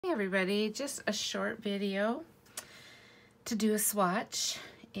Hey everybody, just a short video to do a swatch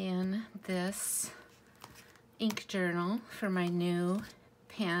in this ink journal for my new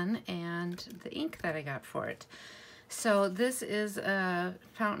pen and the ink that I got for it. So this is a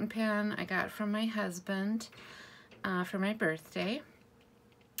fountain pen I got from my husband for my birthday,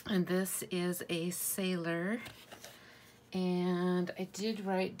 and this is a Sailor, and I did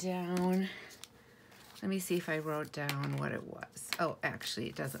write down, let me see if I wrote down what it was. Oh, actually,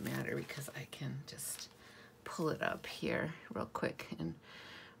 it doesn't matter because I can just pull it up here real quick and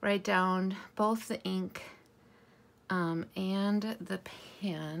write down both the ink and the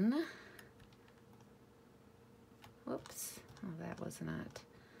pen. Whoops, oh, that was not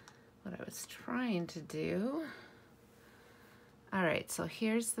what I was trying to do. All right, so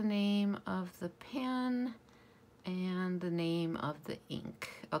here's the name of the pen and the name of the ink.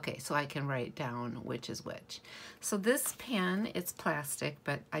 Okay, so I can write down which is which. So this pen, it's plastic,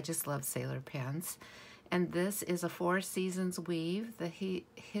 but I just love Sailor pens. And this is a 4 Seasons weave, the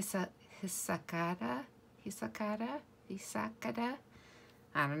Hisakata,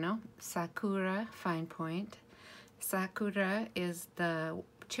 I don't know, Sakura fine point. Sakura is the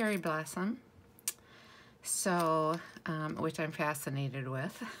cherry blossom, so which I'm fascinated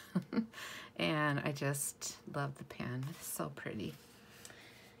with. And I just love the pen, it's so pretty.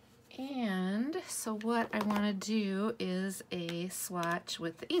 And so what I want to do is a swatch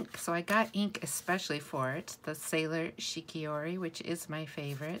with the ink. So I got ink especially for it, the Sailor Shikiori, which is my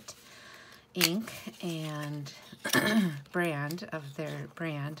favorite ink and brand of their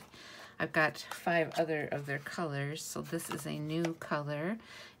brand. I've got 5 other of their colors, so this is a new color,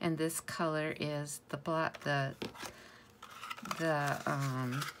 and this color is the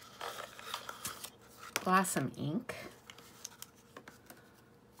Blossom ink.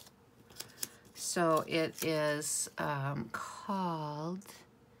 So it is called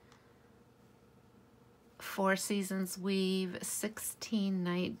 4 Seasons Weave 16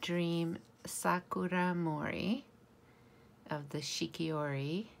 Night Dream Sakuramori of the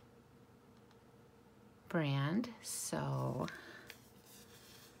Shikiori brand. So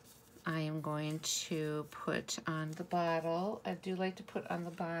I am going to put on the bottle, I do like to put on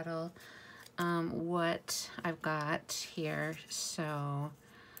the bottle what I've got here. So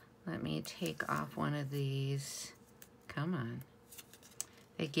let me take off one of these. Come on.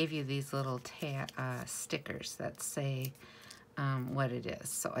 They give you these little stickers that say what it is.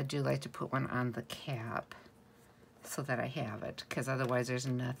 So I do like to put one on the cap so that I have it, because otherwise there's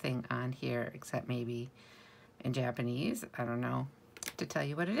nothing on here except maybe in Japanese, I don't know, to tell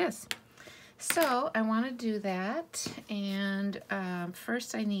you what it is. So I want to do that, and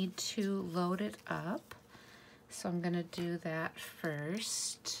first I need to load it up. So I'm going to do that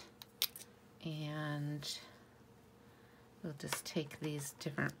first, and we'll just take these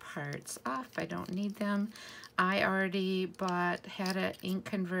different parts off. I don't need them. I already had an ink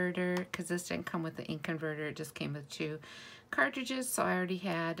converter, because this didn't come with the ink converter, it just came with 2 cartridges, so I already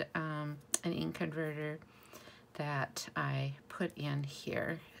had an ink converter that I put in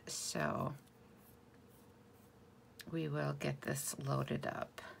here. So we will get this loaded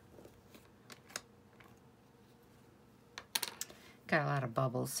up. Got a lot of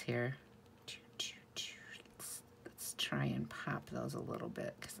bubbles here. Let's try and pop those a little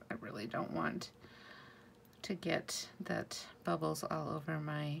bit, because I really don't want to get that bubbles all over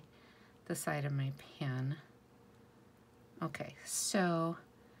the side of my pen. Okay, so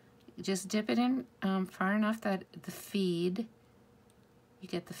just dip it in far enough that you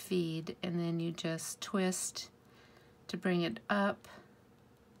get the feed, and then you just twist to bring it up,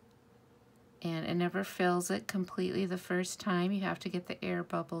 and it never fills it completely the first time. You have to get the air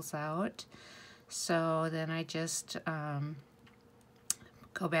bubbles out. So then I just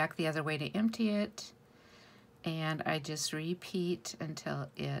go back the other way to empty it, and I just repeat until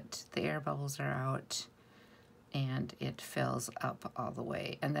the air bubbles are out and it fills up all the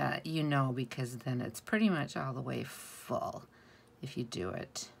way. And that you know, because then it's pretty much all the way full if you do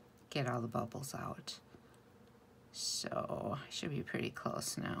it. Get all the bubbles out. So I should be pretty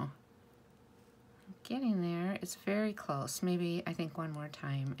close now. I'm getting there. It's very close. Maybe I think one more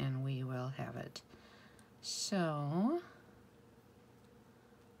time and we will have it. So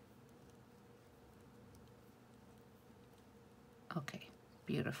okay,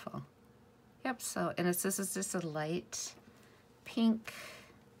 beautiful. Yep, so, and this is just a light pink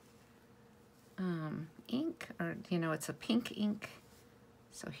ink, or you know, it's a pink ink.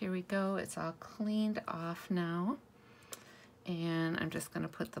 So here we go, it's all cleaned off now. And I'm just gonna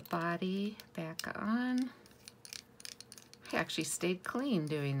put the body back on. I actually stayed clean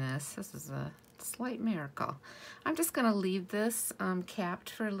doing this. This is slight miracle. I'm just going to leave this capped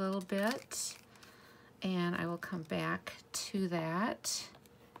for a little bit, and I will come back to that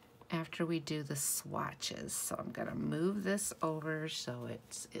after we do the swatches. So I'm going to move this over so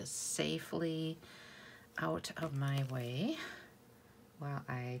it is safely out of my way while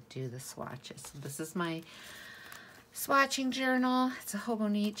I do the swatches. So this is my swatching journal. It's a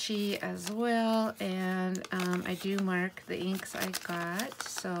Hobonichi as well, and I do mark the inks I got.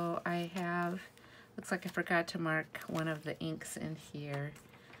 So I have, looks like I forgot to mark one of the inks in here,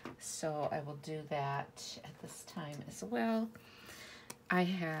 so I will do that at this time as well. I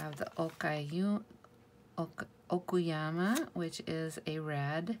have the Okuyama, which is a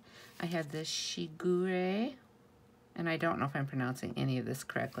red. I have the Shikiori, and I don't know if I'm pronouncing any of this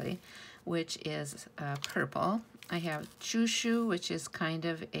correctly, which is purple. I have Chushu, which is kind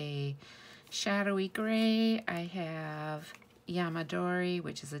of a shadowy gray. I have Yamadori,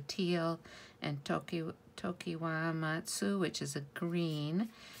 which is a teal, and Tokiwamatsu, which is a green.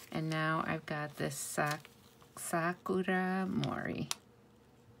 And now I've got this Sakuramori.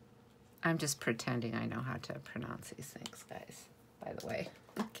 I'm just pretending I know how to pronounce these things, guys, by the way,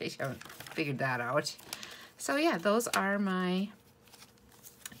 in case you haven't figured that out. So yeah, those are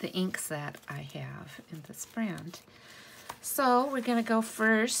the inks that I have in this brand. So we're gonna go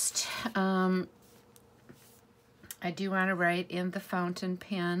first. I do want to write in the fountain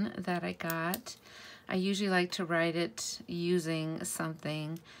pen that I got. I usually like to write it using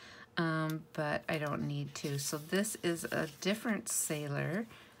something, but I don't need to. So this is a different sailor.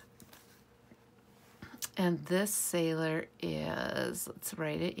 And this sailor is, let's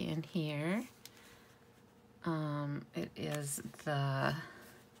write it in here. It is the,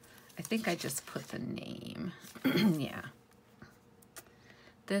 I think I just put the name. Yeah.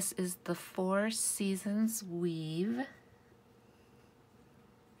 This is the Four Seasons Weave.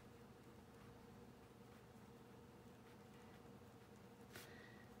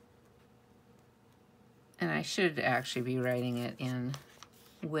 And I should actually be writing it in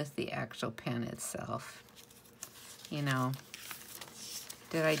with the actual pen itself. You know,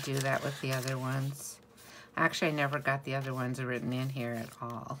 did I do that with the other ones? Actually, I never got the other ones written in here at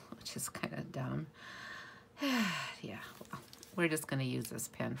all, which is kind of dumb. Yeah, well, we're just going to use this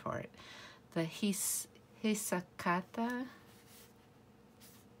pen for it. The Hisakata.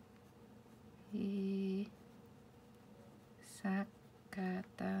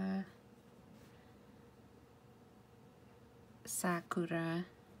 Hisakata. Sakura.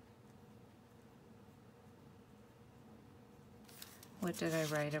 What did I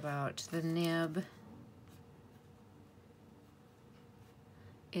write about? The nib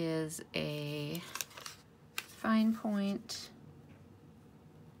is a fine point.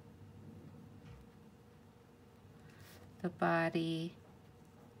 The body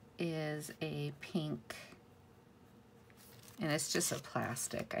is a pink, and it's just a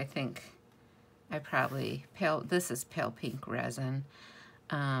plastic. I think I probably, this is pale pink resin.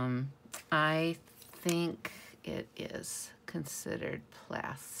 I think it is considered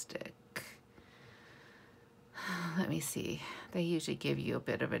plastic. Let me see. They usually give you a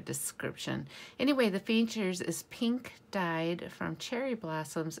bit of a description. Anyway, the features is pink dyed from cherry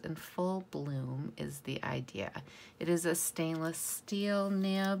blossoms in full bloom is the idea. It is a stainless steel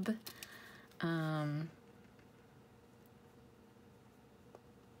nib.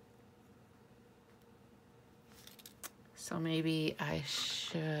 So maybe I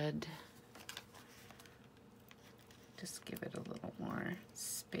should just give it a little more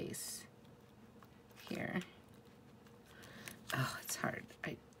space here. Oh, it's hard.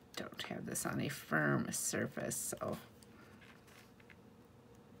 I don't have this on a firm surface, so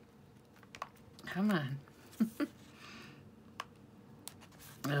come on.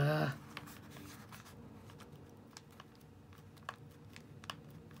 Ugh.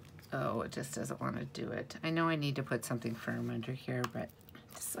 Oh, it just doesn't want to do it. I know I need to put something firm under here, but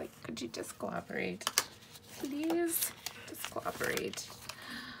just like, could you just cooperate? Please, just cooperate.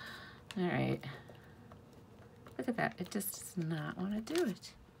 All right. Look at that. It just does not want to do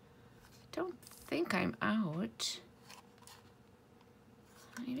it. I don't think I'm out.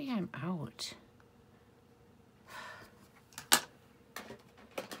 Maybe I'm out.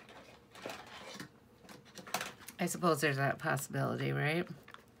 I suppose there's that possibility, right?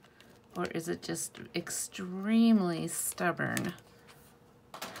 Or is it just extremely stubborn?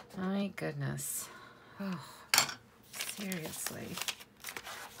 My goodness. Oh, seriously.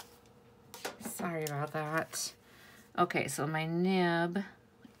 Sorry about that. Okay, so my nib,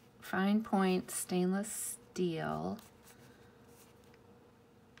 fine point stainless steel.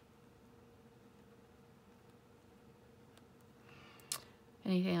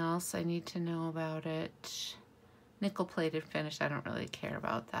 Anything else I need to know about it? Nickel plated finish, I don't really care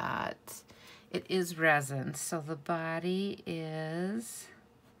about that. It is resin, so the body is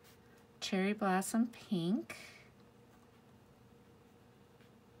cherry blossom pink.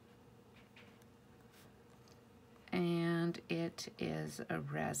 And it is a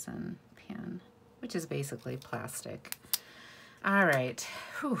resin pen, which is basically plastic. All right,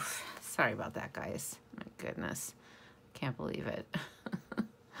 whew. Sorry about that, guys. My goodness, can't believe it.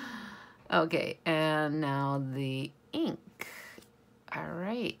 Okay, and now the ink. All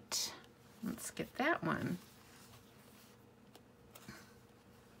right, let's get that one.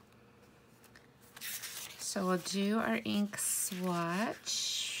 So we'll do our ink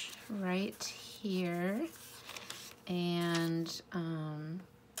swatch right here. And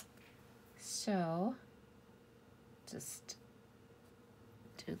so just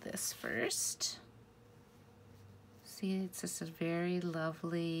do this first. See, it's just a very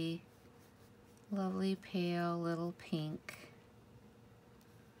lovely, lovely pale little pink.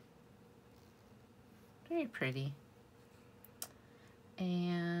 Very pretty.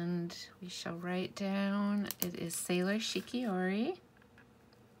 And we shall write down, it is Sailor Shikiori.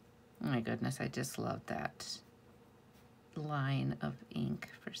 Oh my goodness, I just love that line of ink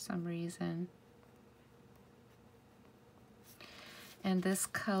for some reason. And this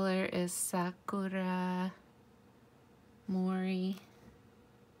color is Sakuramori.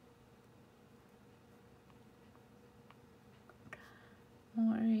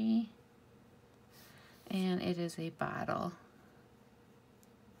 And it is a bottle.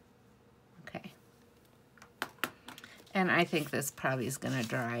 Okay. And I think this probably is gonna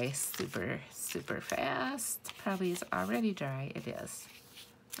dry super, super fast. Probably is already dry, it is.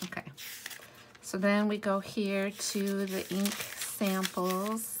 Okay. So then we go here to the ink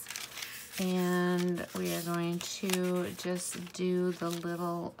samples, and we are going to just do the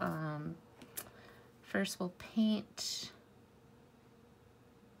little, first we'll paint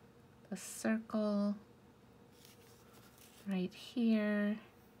the circle right here.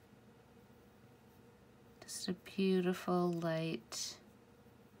 Just a beautiful light.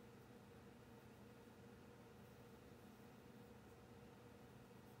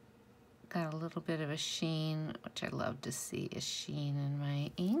 Got a little bit of a sheen, which I love to see a sheen in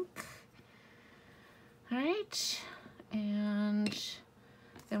my ink. All right, and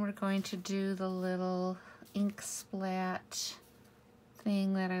then we're going to do the little ink splat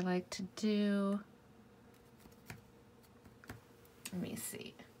thing that I like to do. Let me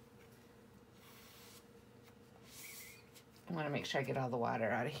see. I want to make sure I get all the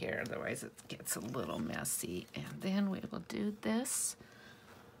water out of here, otherwise it gets a little messy. And then we will do this.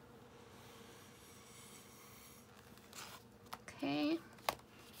 Okay.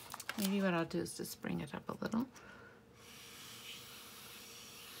 Maybe what I'll do is just bring it up a little.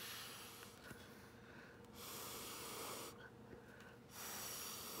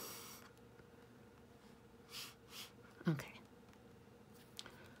 Okay.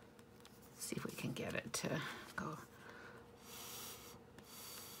 See if we can get it to go.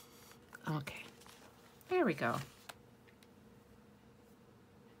 Okay. There we go.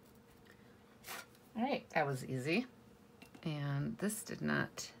 All right, that was easy. And this did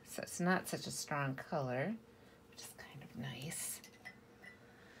not, so it's not such a strong color, which is kind of nice.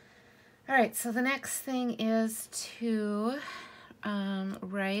 All right, so the next thing is to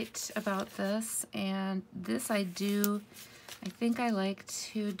write about this, and this I think I like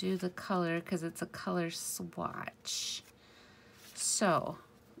to do the color because it's a color swatch. So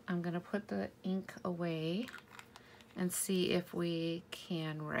I'm gonna put the ink away and see if we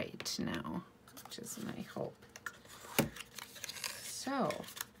can write now, which is my hope.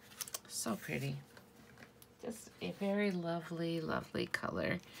 So pretty. Just a very lovely, lovely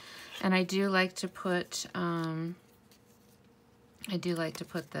color. And I do like to put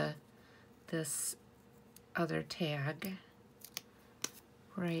this other tag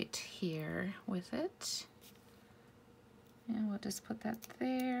right here with it. And we'll just put that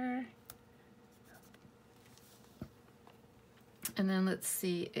there. And then let's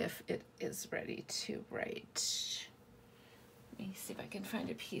see if it is ready to write. Let me see if I can find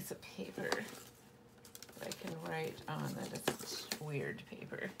a piece of paper that I can write on that is weird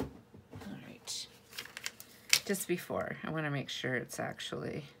paper. All right. Just before, I want to make sure it's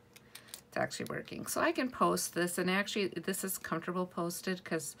actually working. So I can post this, and actually this is comfortable posted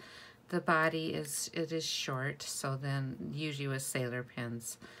because the body is short. So then usually with sailor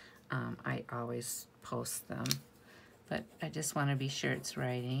pens, I always post them. But I just want to be sure it's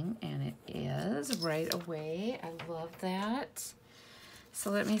writing, and it is right away. I love that. So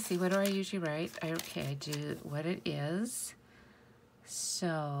let me see, what do I usually write? Okay, I do what it is.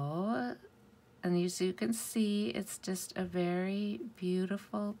 So, and as you can see, it's just a very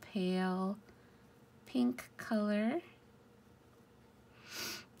beautiful pale pink color.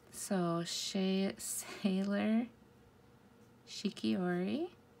 So Sailor Shikiori.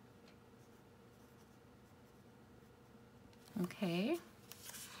 Okay.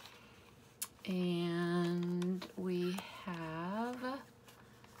 And we have,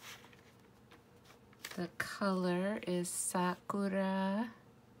 the color is Sakuramori.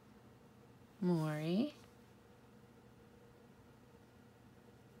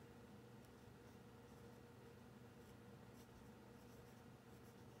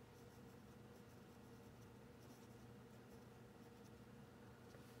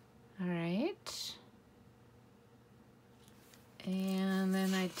 All right. And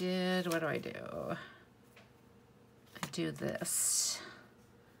then I did, what do? I do this,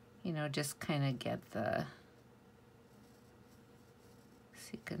 you know, just kind of get the, so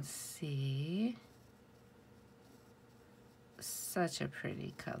you can see, such a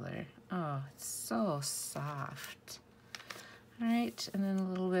pretty color. Oh, it's so soft. All right, and then a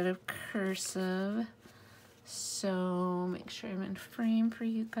little bit of cursive. So make sure I'm in frame for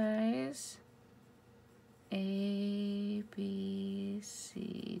you guys. A, B,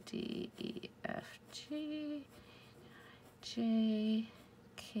 C, D, E, F, G, J,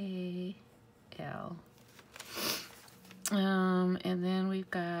 K, L. And then we've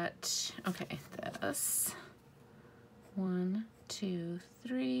got, okay, this. 1, 2,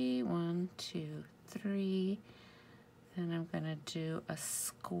 3, 1, 2, 3. Then I'm gonna do a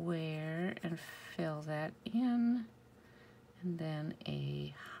square and fill that in. And then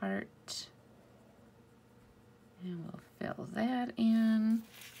a heart. And we'll fill that in.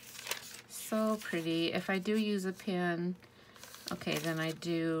 So pretty. If I do use a pen, okay, then I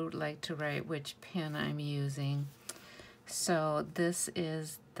do like to write which pen I'm using. So this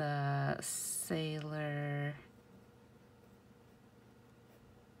is the Sailor,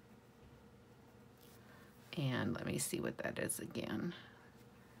 and let me see what that is again.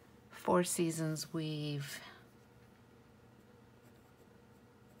 4 Seasons Weave.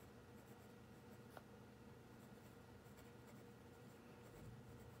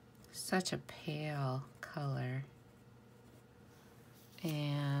 Such a pale color.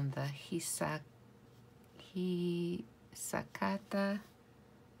 And the Hisakata.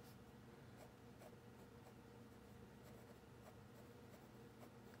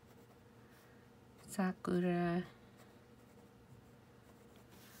 Sakura.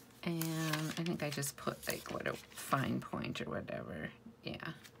 And I think I just put like what, a fine point or whatever.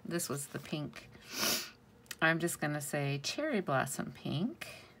 Yeah, this was the pink. I'm just gonna say Cherry Blossom Pink.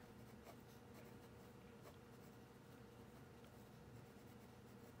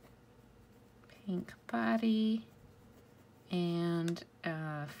 Pink body and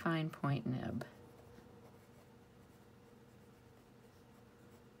a fine point nib.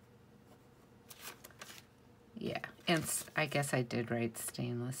 Yeah, and I guess I did write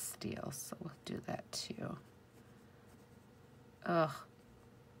stainless steel, so we'll do that too. Oh,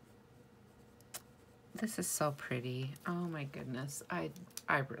 this is so pretty. Oh my goodness, I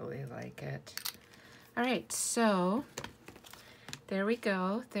really like it. All right, so there we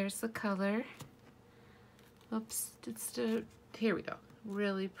go. There's the color. Oops, here we go.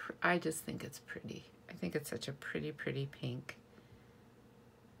 Really, I just think it's pretty. I think it's such a pretty, pretty pink.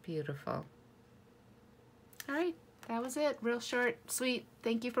 Beautiful. All right, that was it. Real short, sweet.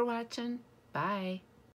 Thank you for watching. Bye.